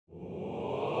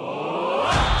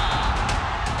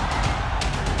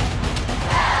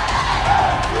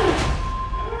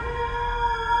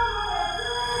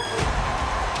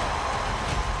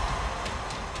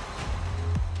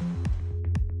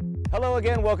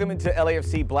again, welcome into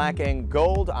LAFC Black and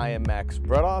Gold. I am Max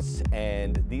Bretos,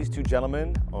 and these two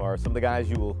gentlemen are some of the guys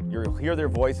you'll hear their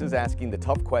voices asking the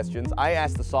tough questions. I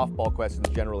ask the softball questions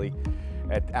generally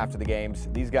after the games.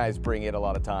 These guys bring it a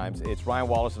lot of times. It's Ryan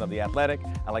Wallerson of the Atheltic,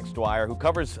 Andrew Dwyer, who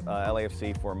covers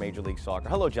LAFC for Major League Soccer.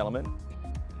 Hello, gentlemen.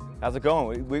 How's it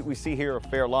going? We see here a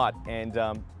fair lot.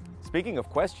 And speaking of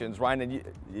questions, Ryan,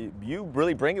 and you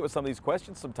really bring it with some of these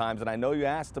questions sometimes, and I know you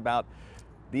asked about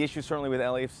the issue certainly with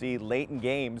LAFC late in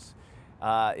games.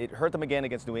 It hurt them again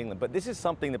against New England, but this is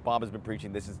something that Bob has been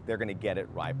preaching. They're going to get it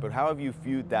right. But how have you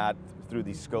viewed that through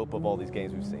the scope of all these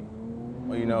games we've seen?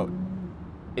 Well, you know,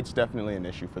 it's definitely an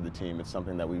issue for the team. It's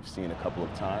something that we've seen a couple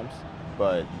of times,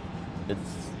 but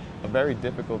it's a very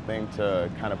difficult thing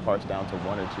to kind of parse down to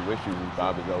one or two issues, as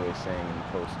Bob is always saying in the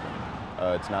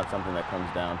post-game. It's not something that comes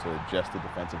down to just the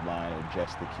defensive line or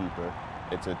just the keeper.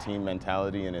 It's a team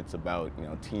mentality, and it's about,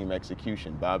 team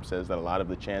execution. Bob says that a lot of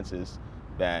the chances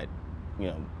that,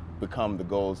 become the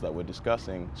goals that we're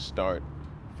discussing start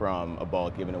from a ball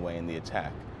given away in the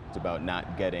attack. It's about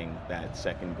not getting that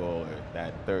second goal or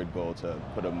that third goal to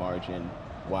put a margin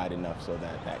wide enough so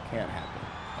that that can't happen.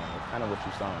 Kind of what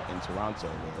you saw in Toronto,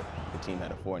 where the team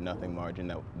had a 4-0 margin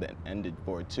that ended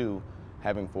 4-2.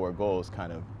 Having 4 goals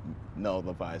kind of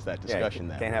nullifies that discussion.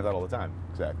 Yeah, can't have that all the time.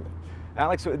 Exactly.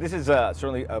 Alex, this is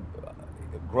certainly a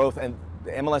growth, and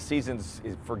the MLS season is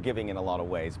forgiving in a lot of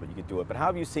ways, but you could do it. But how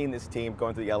have you seen this team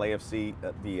going through the LAFC,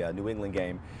 the New England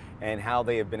game, and how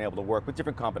they have been able to work with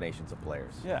different combinations of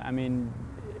players? Yeah, I mean,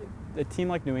 a team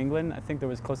like New England, I think there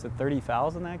was close to 30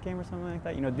 fouls in that game or something like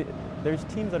that. There's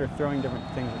teams that are throwing different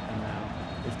things at them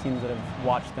now. There's teams that have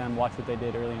watched what they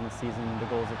did early in the season, the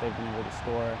goals that they've been able to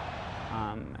score,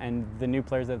 and the new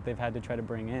players that they've had to try to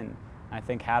bring in. I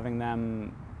think having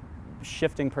them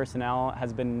shifting personnel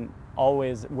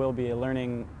will be a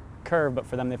learning curve, but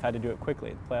for them they've had to do it quickly.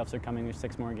 The playoffs are coming, there's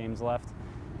 6 more games left,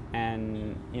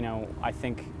 and I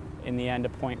think in the end a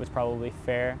point was probably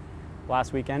fair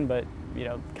last weekend, but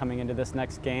coming into this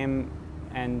next game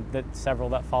and several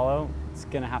that follow, it's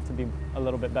going to have to be a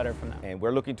little bit better from them. And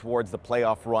we're looking towards the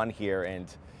playoff run here, and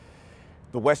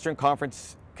the Western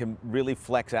Conference can really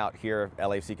flex out here.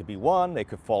 LAFC could be one, they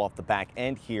could fall off the back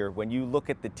end here. When you look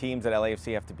at the teams that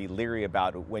LAFC have to be leery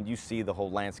about, when you see the whole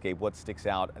landscape, what sticks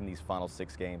out in these final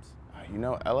 6 games?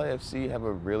 LAFC have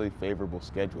a really favorable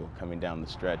schedule coming down the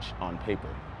stretch on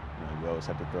paper. You always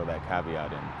have to throw that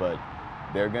caveat in, but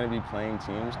they're going to be playing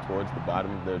teams towards the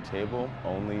bottom of their table.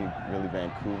 Only really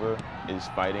Vancouver is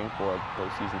fighting for a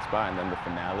postseason spot, and then the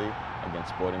finale against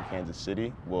Sporting Kansas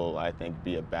City will, I think,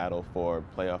 be a battle for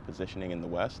playoff positioning in the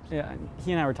West. Yeah,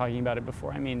 he and I were talking about it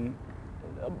before. I mean,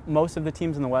 most of the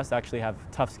teams in the West actually have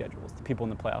tough schedules, the people in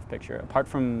the playoff picture. Apart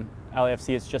from LAFC,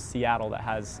 it's just Seattle that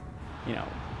has,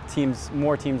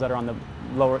 more teams that are on the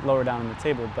lower down on the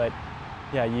table. But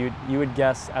yeah, you would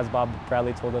guess, as Bob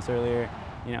Bradley told us earlier,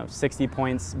 60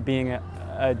 points being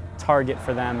a target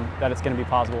for them, that it's going to be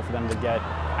possible for them to get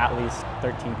at least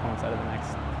 13 points out of the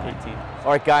next 18.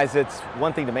 All right, guys, it's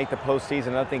one thing to make the postseason,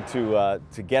 another thing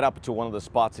to get up to one of the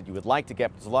spots that you would like to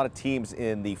get. There's a lot of teams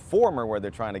in the former where they're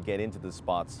trying to get into the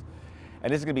spots,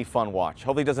 and this is going to be a fun watch.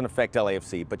 Hopefully it doesn't affect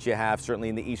LAFC, but you have certainly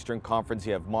in the Eastern Conference,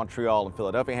 you have Montreal and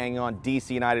Philadelphia hanging on, DC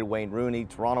United, Wayne Rooney,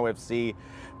 Toronto FC,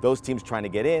 those teams trying to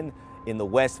get in. In the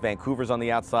West, Vancouver's on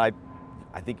the outside.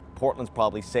 I think Portland's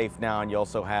probably safe now, and you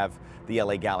also have the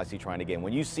LA Galaxy trying to get in.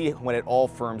 When you see when it all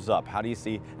firms up, how do you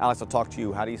see, Alex, I'll talk to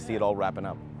you, how do you see it all wrapping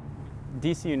up?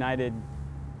 DC United,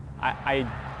 I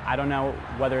don't know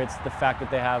whether it's the fact that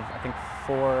they have, I think,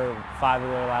 4 or 5 of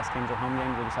their last games are home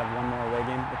games. They just have 1 more away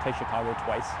game. They play Chicago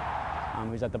twice,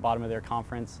 who's at the bottom of their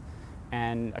conference.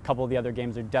 And a couple of the other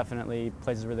games are definitely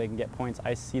places where they can get points.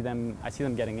 I see them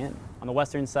getting in. On the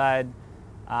Western side,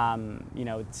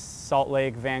 Salt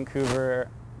Lake, Vancouver,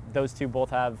 those two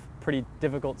both have pretty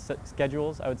difficult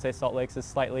schedules. I would say Salt Lake's is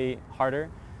slightly harder.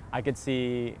 I could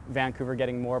see Vancouver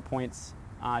getting more points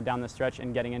down the stretch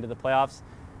and getting into the playoffs.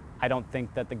 I don't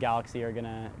think that the Galaxy are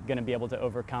gonna be able to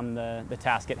overcome the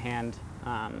task at hand.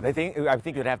 I think it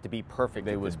would have to be perfect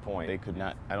at this point. They could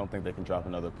not. I don't think they can drop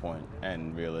another point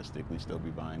and realistically still be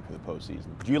vying for the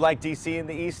postseason. Do you like DC in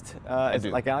the East,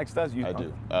 like Alex does? I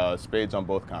do. Spades on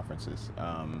both conferences.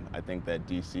 I think that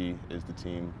DC is the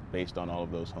team based on all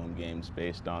of those home games,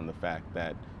 based on the fact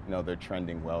that they're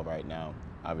trending well right now.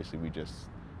 Obviously, we just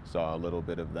saw a little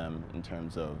bit of them in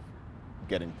terms of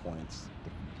getting points,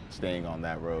 staying on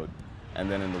that road. And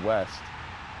then in the West,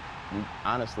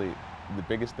 honestly, the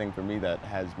biggest thing for me that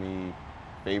has me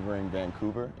favoring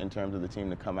Vancouver in terms of the team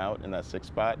to come out in that 6th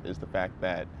spot is the fact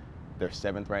that they're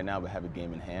 7th right now but have a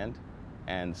game in hand,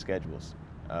 and schedules.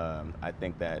 I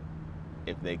think that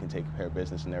if they can take care of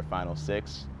business in their final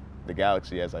 6. The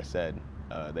Galaxy, as I said,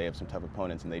 they have some tough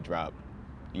opponents and they drop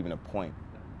even a point,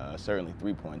 certainly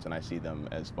 3 points, and I see them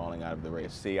as falling out of the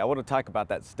race. See, I want to talk about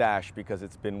that stash because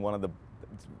it's been one of the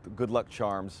good luck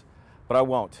charms, but I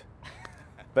won't.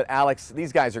 But Alex,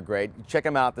 these guys are great. Check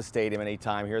them out at the stadium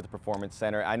anytime here at the Performance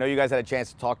Center. I know you guys had a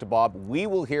chance to talk to Bob. We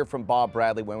will hear from Bob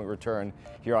Bradley when we return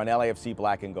here on LAFC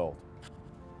Black and Gold.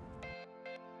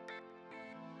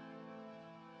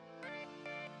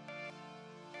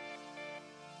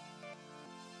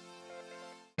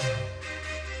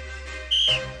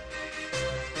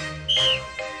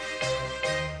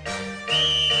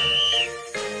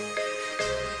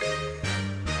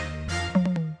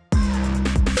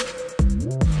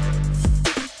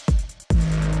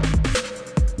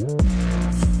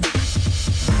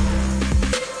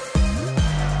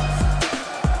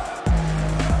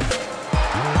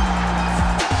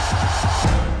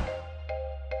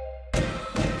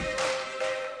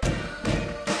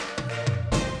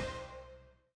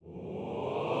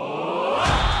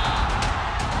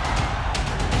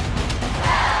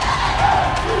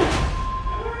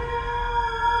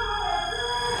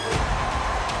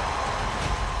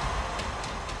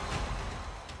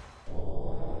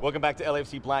 Welcome back to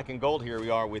LAFC Black and Gold. Here we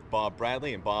are with Bob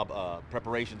Bradley. And Bob,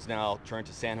 preparations now turn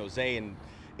to San Jose. And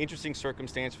interesting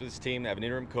circumstance for this team. They have an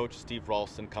interim coach, Steve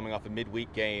Wallerson, coming off a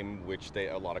midweek game, which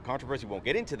a lot of controversy. Won't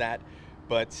get into that.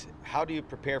 But how do you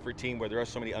prepare for a team where there are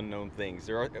so many unknown things?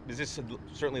 Is this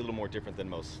certainly a little more different than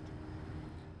most?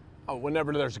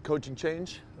 Whenever there's a coaching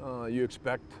change, you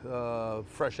expect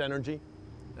fresh energy.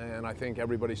 And I think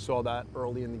everybody saw that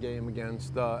early in the game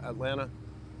against Atlanta.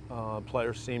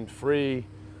 Players seemed free.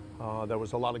 There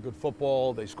was a lot of good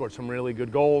football. They scored some really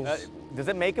good goals. Does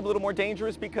it make them a little more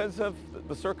dangerous because of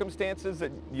the circumstances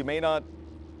that you may not?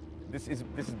 This has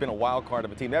been a wild card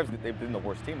of a team. They've been the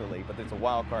worst team in the league, but it's a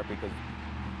wild card because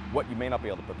what you may not be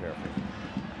able to prepare for.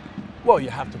 Well,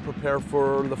 you have to prepare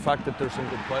for the fact that there's some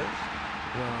good players,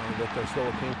 that they're still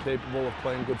a team capable of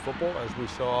playing good football, as we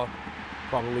saw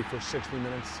probably for 60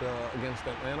 minutes against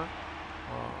Atlanta.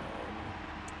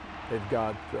 They've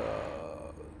got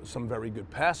some very good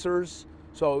passers.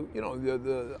 So, you know,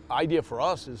 the idea for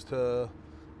us is to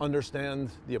understand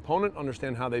the opponent,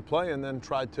 understand how they play, and then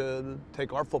try to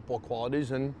take our football qualities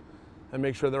and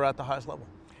make sure they're at the highest level.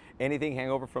 Anything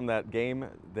hangover from that game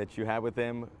that you had with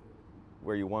them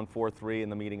where you won 4-3 in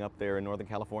the meeting up there in Northern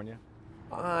California?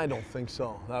 I don't think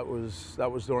so. That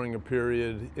was during a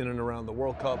period in and around the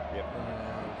World Cup. Yep.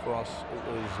 For us,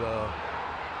 it was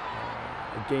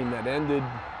a game that ended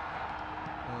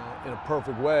in a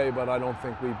perfect way, but I don't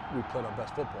think we played our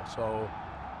best football. So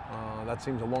that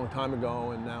seems a long time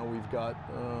ago, and now we've got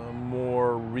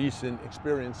more recent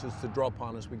experiences to draw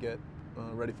upon as we get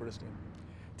ready for this game.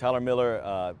 Tyler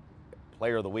Miller,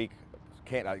 Player of the Week.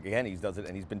 Again, he does it,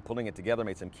 and he's been pulling it together,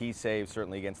 made some key saves,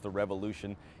 certainly against the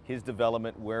Revolution. His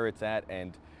development, where it's at,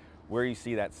 and where you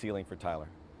see that ceiling for Tyler.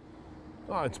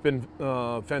 It's been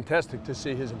fantastic to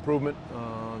see his improvement.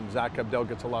 Zach Abdel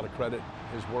gets a lot of credit.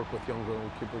 His work with young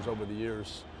goalkeepers over the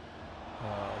years.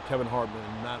 Kevin Hartman,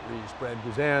 Matt Rees, Brad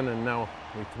Guzan, and now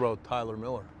we throw Tyler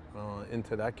Miller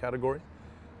into that category.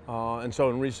 And so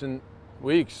in recent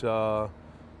weeks,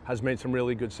 has made some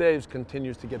really good saves,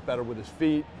 continues to get better with his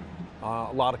feet,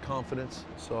 a lot of confidence.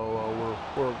 So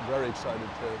we're very excited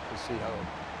to see how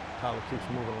Tyler keeps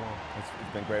moving along.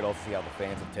 It's been great also to see how the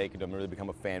fans have taken him, really become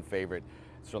a fan favorite,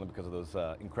 certainly because of those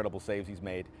incredible saves he's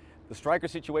made. The striker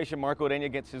situation, Marco Ureña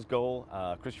gets his goal.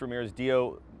 Christian Ramirez,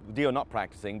 Dio not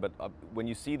practicing, but when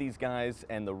you see these guys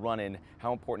and the run-in,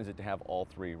 how important is it to have all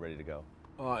three ready to go?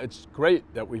 It's great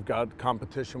that we've got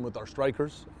competition with our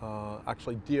strikers.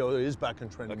 Actually, Dio is back in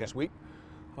training this week.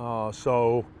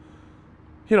 So,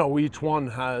 you know, each one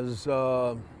has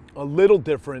a little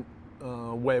different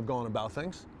way of going about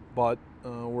things, but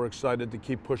we're excited to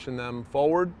keep pushing them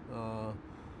forward.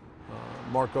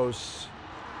 Marcos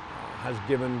has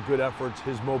given good efforts.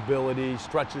 His mobility,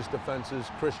 stretches defenses,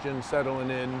 Christian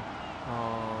settling in,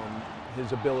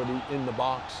 his ability in the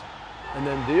box. And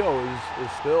then Dio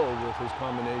is still, with his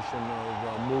combination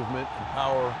of movement and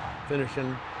power,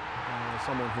 finishing,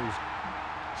 someone who's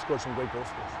scored some great goals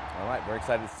for us. All right, we're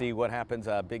excited to see what happens.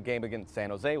 Big game against San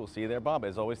Jose. We'll see you there, Bob.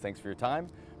 As always, thanks for your time.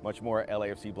 Much more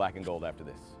LAFC Black and Gold after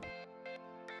this.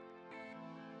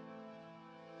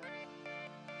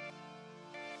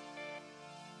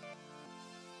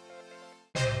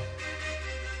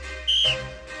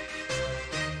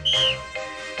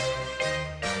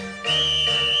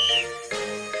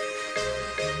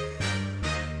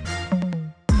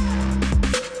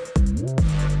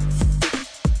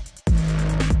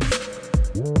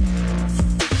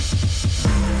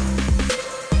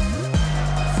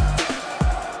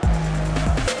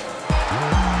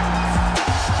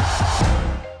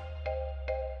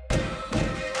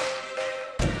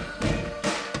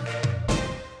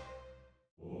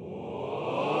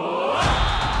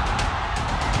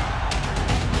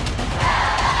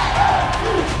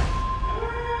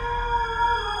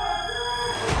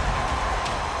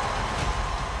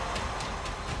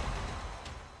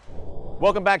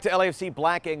 Welcome back to LAFC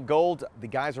Black and Gold. The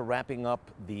guys are wrapping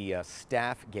up the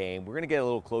staff game. We're going to get a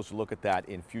little closer look at that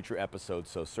in future episodes,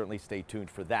 so certainly stay tuned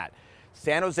for that.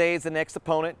 San Jose is the next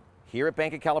opponent here at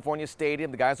Bank of California Stadium.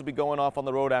 The guys will be going off on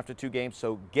the road after 2 games,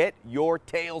 so get your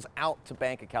tails out to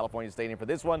Bank of California Stadium for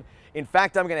this one. In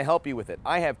fact, I'm going to help you with it.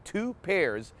 I have 2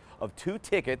 pairs of 2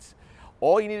 tickets.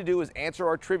 All you need to do is answer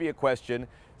our trivia question.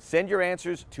 Send your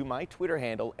answers to my Twitter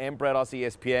handle,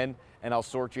 @BretosESPN, and I'll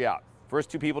sort you out. First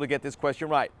 2 people to get this question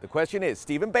right. The question is,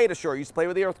 Stephen Bretos used to play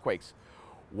with the Earthquakes.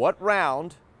 What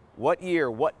round, what year,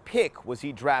 what pick was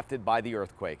he drafted by the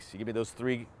Earthquakes? You give me those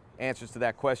 3 answers to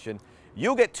that question.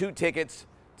 You'll get 2 tickets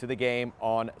to the game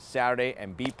on Saturday,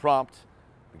 and be prompt.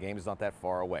 The game is not that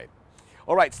far away.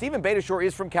 All right, Stephen Bretos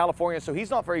is from California, so he's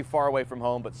not very far away from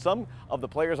home, but some of the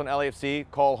players on LAFC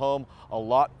call home a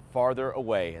lot farther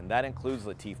away, and that includes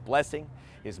Latif Blessing.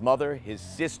 His mother, his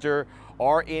sister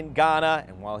are in Ghana,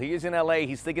 and while he is in LA,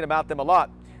 he's thinking about them a lot.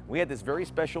 We had this very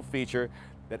special feature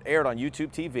that aired on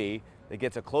YouTube TV that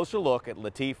gets a closer look at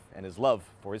Latif and his love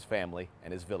for his family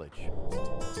and his village.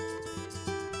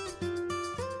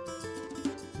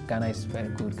 Ghana is a very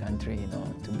good country, you know,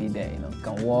 to be there, you know. You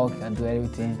can walk, you can do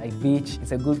everything. Like beach,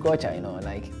 it's a good culture, you know,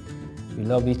 like we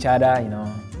love each other, you know.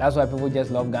 That's why people just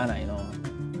love Ghana, you know.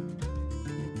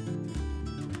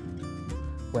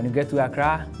 When you get to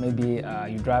Accra, maybe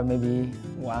you drive maybe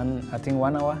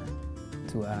 1 hour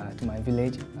to my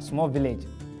village, a small village.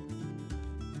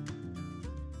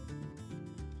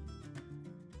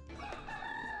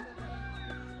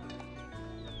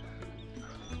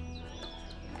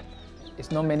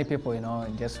 It's not many people, you know,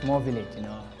 just small village, you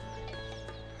know.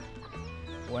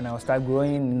 When I start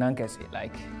growing in Nankasi,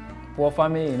 like poor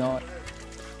family, you know.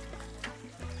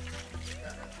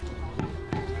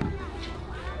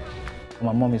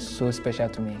 My mom is so special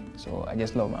to me, so I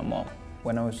just love my mom.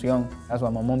 When I was young, that's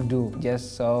what my mom do,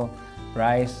 just sell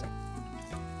rice.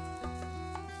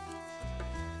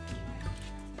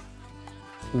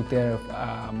 Took care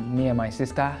of me and my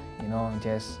sister, you know,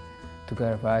 just took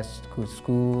care of us to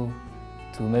school,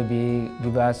 to maybe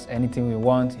give us anything we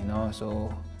want, you know,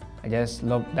 so I just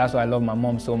love, that's why I love my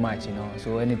mom so much, you know,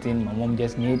 so anything my mom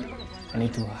just need, I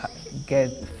need to get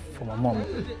for my mom.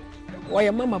 Why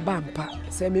your mama bampa,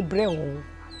 say me breo,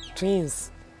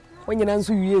 twins. When you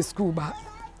answer you school ba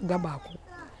dabako.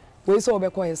 We saw be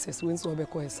SS, we saw be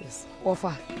SS.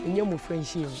 Offer, in your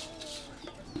friendship.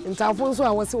 In Tafonso,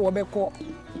 I was so be call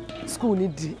school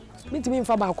need. Meet me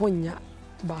for baconia,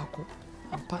 bako.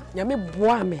 Papa, yame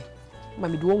boa me,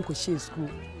 mammy do won't share school.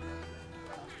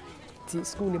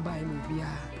 School ni buy me beer.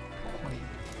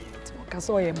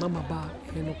 Caso your mama bar,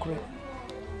 and no crow.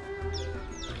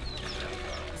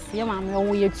 Your mammy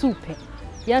only 2 pay.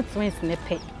 Your twins in a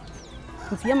pay.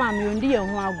 If your mammy on dear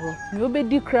Wagro,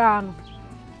 nobody crown.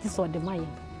 This or the mine.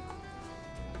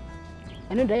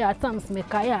 And there are times make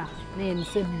kaya name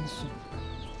Sebisu.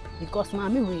 Because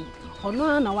mammy way, or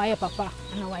no, and a wire papa,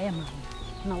 and a wire mammy.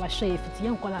 Now I share if it's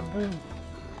young color brain.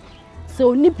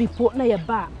 So nippy put na your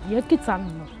bar, your kids are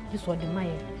no. This or the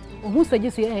mine. Who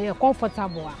suggests you're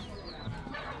comfortable?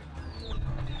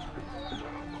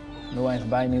 No one's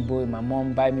buying me boot. My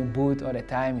mom buy me boot all the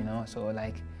time, you know. So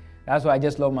like, that's why I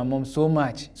just love my mom so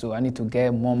much. So I need to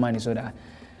get more money so that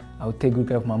I'll take good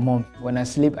care of my mom. When I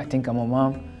sleep, I think I'm my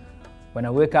mom. When I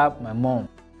wake up, my mom.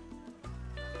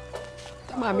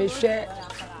 Mama share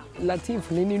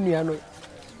Latif nini nuano.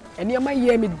 And you might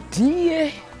hear me dear.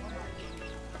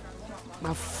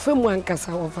 My firm one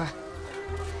casa over.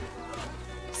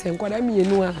 Say, what I mean,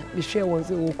 no, we share once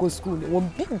we go school. One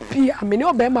big, I mean,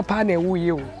 no, be my partner who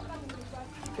you.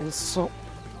 And so,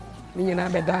 me and I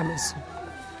be dames.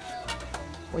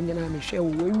 When you know me share,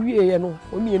 we know,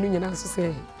 when me and you answer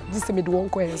say, this me do one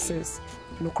coincidence.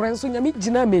 No crime so you me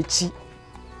jina mechi,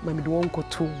 me do one ko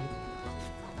two.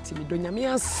 Ti me do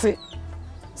nyame ase.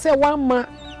 Say one ma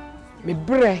me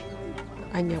bre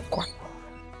anya kwa.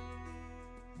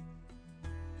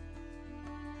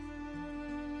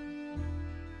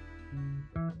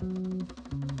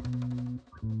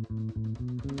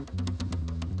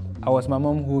 I was my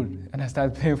mom's hood and I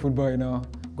started playing football, you know.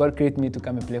 God created me to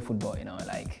come and play football, you know.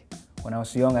 Like, when I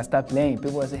was young, I started playing.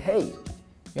 People would say, hey,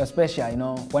 you're special, you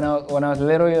know. When I was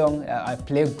little young, I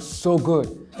played so good.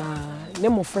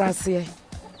 Nemo frase,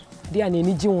 dia ni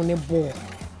ji won ball.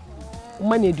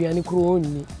 Man eduane kuro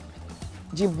oni.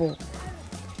 Jibo.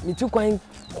 Mi tu kwan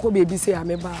ko baby say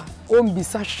ameba. O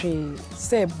mbisa hwe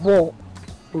say ball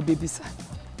o baby say.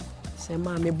 Say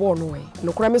ma me ball no way.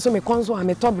 No kura me so me konso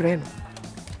am top brain.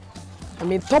 I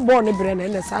mean, top born a brain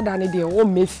and a sad idea, oh,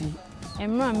 Miffy.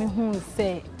 And mammy, who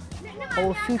say,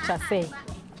 our future say,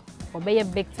 or be a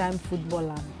big time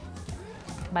footballer.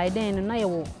 By then, I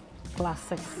was class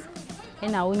 6.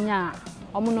 And I was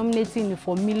nominating me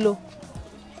for Milo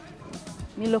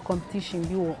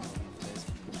competition,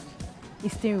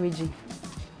 Eastern region.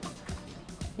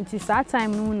 It is that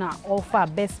time no offer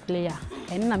best player,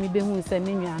 and na me be who say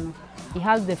me no. He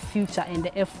has the future and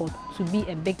the effort to be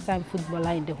a big-time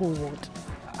footballer in the whole world.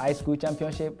 High school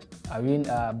championship, I win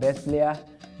best player,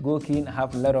 goal king,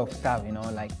 have a lot of stuff, you know,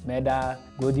 like medal,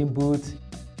 golden boot.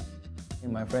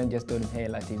 And my friend just told me, hey,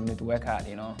 Latif, you need to work hard,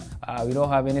 you know. We don't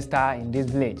have any star in this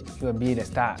village. You will be the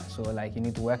star, so like you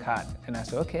need to work hard. And I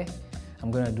said, okay, I'm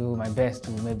gonna do my best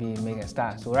to maybe make a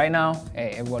star. So right now,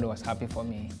 hey, everybody was happy for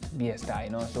me to be a star,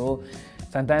 you know. So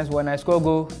sometimes when I score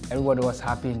goal, everybody was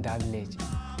happy in that village.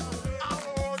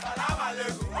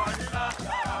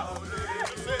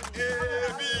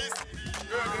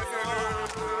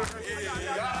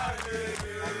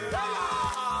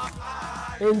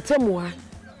 Entemwa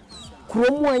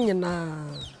kuromu anyina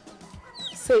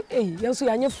say yeso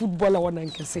ya nye footballer wona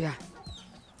nkese a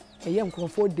eye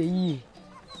nkrofo de yi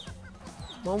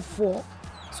manfo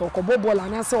so ko bobola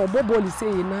na say oboboli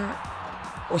say na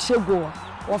o shego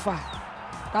ofa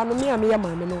tanu mi am ya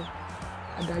mame no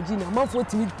adaji na manfo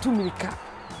timi tumirika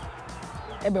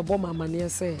ebe bo mama ne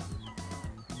say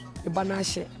e bana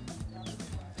hye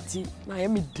ti na ya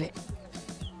mi de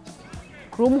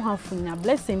Kromu hafunya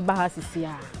Blessing baha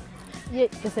sisia. Ye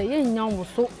kese ye nyawo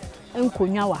so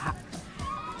enkonwa wa ha.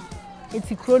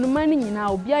 Eti krono mani nyina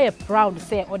obi aye proud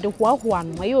say ode hoahoa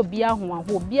no ye obi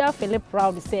ahoaho obi afele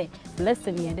proud say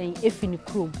Blessing ye den efini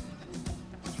krom.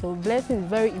 So Blessing is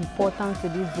very important to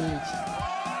this village.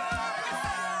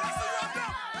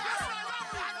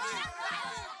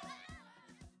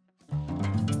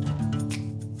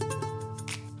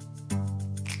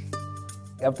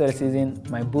 After the season,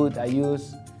 my boot I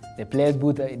use, the players'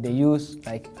 boot they use,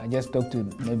 like I just talk to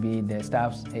maybe the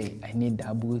staffs, hey, I need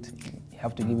that boot, you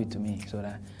have to give it to me, so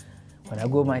that when I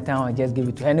go my town, I just give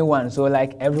it to anyone. So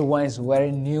like everyone is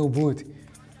wearing new boot.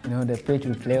 You know, the pitch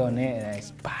we play on it, and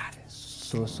it's bad,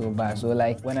 so bad. So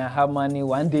like when I have money,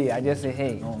 one day I just say,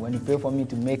 hey, you know, when you pay for me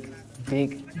to make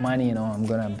big money, you know, I'm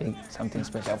gonna make something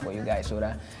special for you guys, so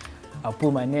that I'll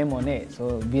put my name on it. So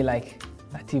it'll be like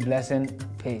Latif Blessing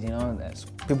page, you know,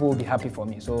 people will be happy for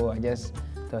me. So I just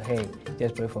thought, hey,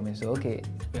 just pray for me. So okay,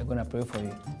 we're gonna pray for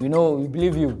you. We know, we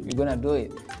believe you, you're gonna do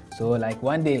it. So like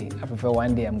one day, I prefer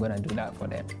one day I'm gonna do that for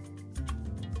them.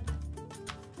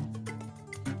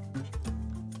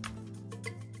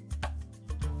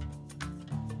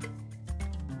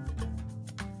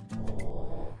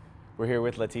 We're here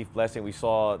with Latif Blessing. We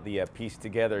saw the piece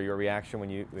together. Your reaction when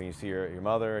you see your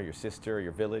mother, your sister,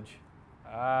 your village?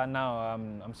 Now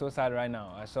I'm so sad right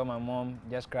now. I saw my mom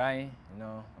just crying. You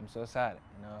know, I'm so sad.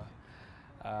 You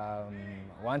know,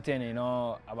 one thing, you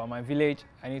know, about my village,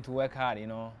 I need to work hard. You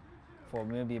know, for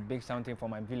maybe big something for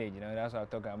my village. You know, that's what I'm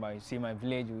talking about. You see my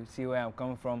village, you see where I'm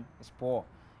coming from. It's poor.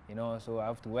 You know, so I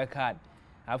have to work hard.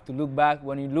 I have to look back.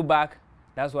 When you look back,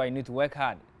 that's why you need to work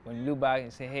hard. When you look back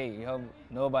and say, hey, you have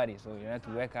nobody, so you have to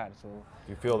work hard. So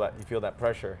you feel that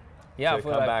pressure. Yeah, to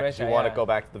come back, pressure, you want to go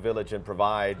back to the village and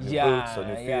provide new boots or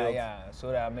new fields. Yeah,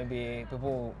 so that maybe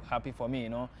people happy for me, you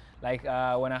know. Like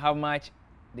when I have match,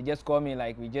 they just call me,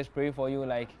 like, we just pray for you,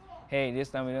 like, hey, this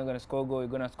time we're not going to score goal, you're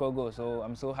going to score goal. So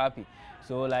I'm so happy.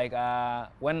 So like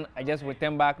when I just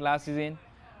returned back last season,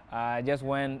 just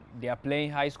when they are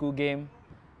playing high school game,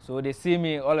 so they see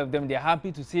me, all of them, they're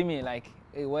happy to see me, like,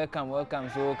 hey, welcome, welcome.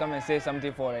 So come and say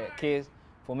something for a case.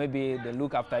 For maybe they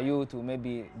look after you to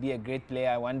maybe be a great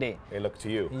player one day. They look to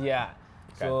you. Yeah.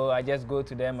 Okay. So I just go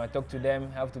to them, I talk to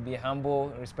them, have to be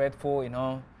humble, respectful, you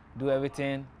know, do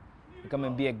everything, come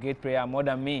and be a great player more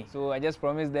than me. So I just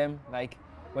promise them, like,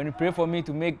 when you pray for me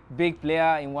to make big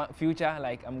player in one future,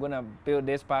 like, I'm gonna build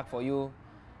this park for you.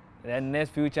 Then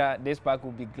next future, this park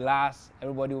will be glass.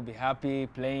 Everybody will be happy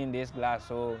playing this glass.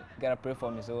 So you gotta pray for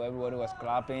me. So everybody was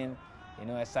clapping, you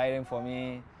know, exciting for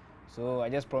me. So I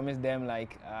just promised them,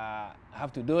 like, I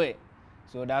have to do it.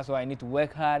 So that's why I need to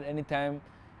work hard. Anytime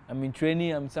I'm in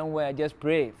training, I'm somewhere, I just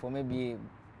pray for maybe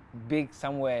big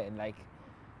somewhere, like,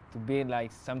 to be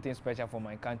like something special for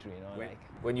my country, you know.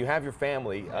 When you have your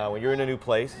family, when you're in a new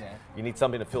place, you need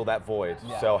something to fill that void.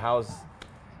 Yeah. So how's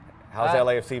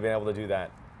LAFC been able to do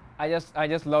that? I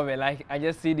just love it. Like, I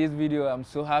just see this video, I'm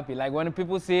so happy. Like, when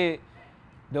people see,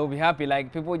 they'll be happy.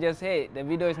 Like, people just, hey, the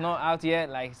video is not out yet.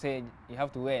 Like, say, you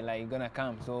have to wait, like, you're gonna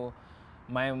come. So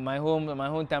my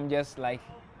hometown just, like,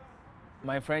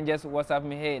 my friend just WhatsApp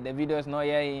me, hey, the video is not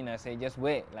yet in. I say, just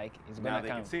wait, like, it's gonna come.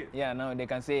 Now they can see it. Yeah, now they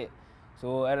can see it.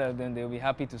 So all of them, they'll be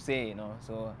happy to say, you know.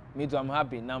 So me too, I'm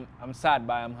happy. Now I'm sad,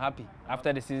 but I'm happy.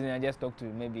 After the season, I just talked to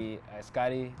maybe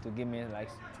Scotty to give me like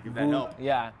give that help.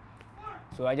 Yeah.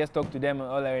 So I just talked to them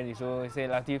already. So he said,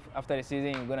 Latif, after the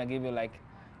season, we're gonna give you like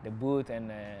the boot and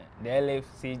the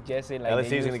LAFC jersey. Like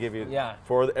LAFC is gonna give you yeah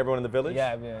for everyone in the village.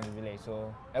 Yeah, everyone in the village.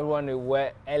 So everyone will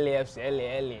wear LAFC,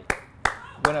 LA.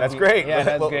 That's great. Yeah,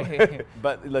 that's great.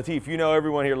 But Latif, you know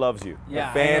everyone here loves you.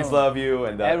 Yeah, the fans love you,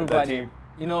 and everybody. The team.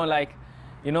 You know, like,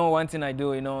 you know, one thing I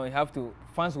do, you know, you have to.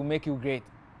 Fans will make you great.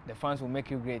 The fans will make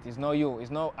you great. It's not you.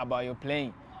 It's not about your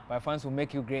playing. But fans will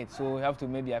make you great. So you have to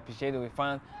maybe appreciate it with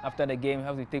fans after the game. You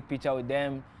have to take picture with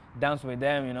them, dance with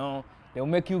them. You know, they'll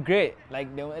make you great.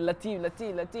 Like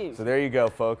Latif. So there you go,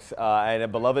 folks, and a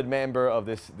beloved member of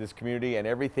this community, and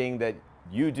everything that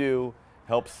you do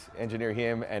helps engineer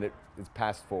him, and it's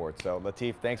passed forward. So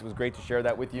Latif, thanks. It was great to share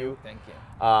that with you. Thank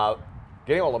you.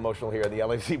 Getting all emotional here in the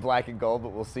LAFC Black and Gold, but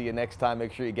we'll see you next time.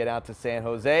 Make sure you get out to San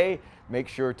Jose. Make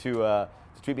sure to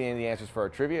tweet me any answers for our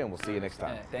trivia, and we'll see you next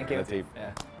time. Thank you, Latif.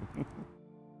 Yeah.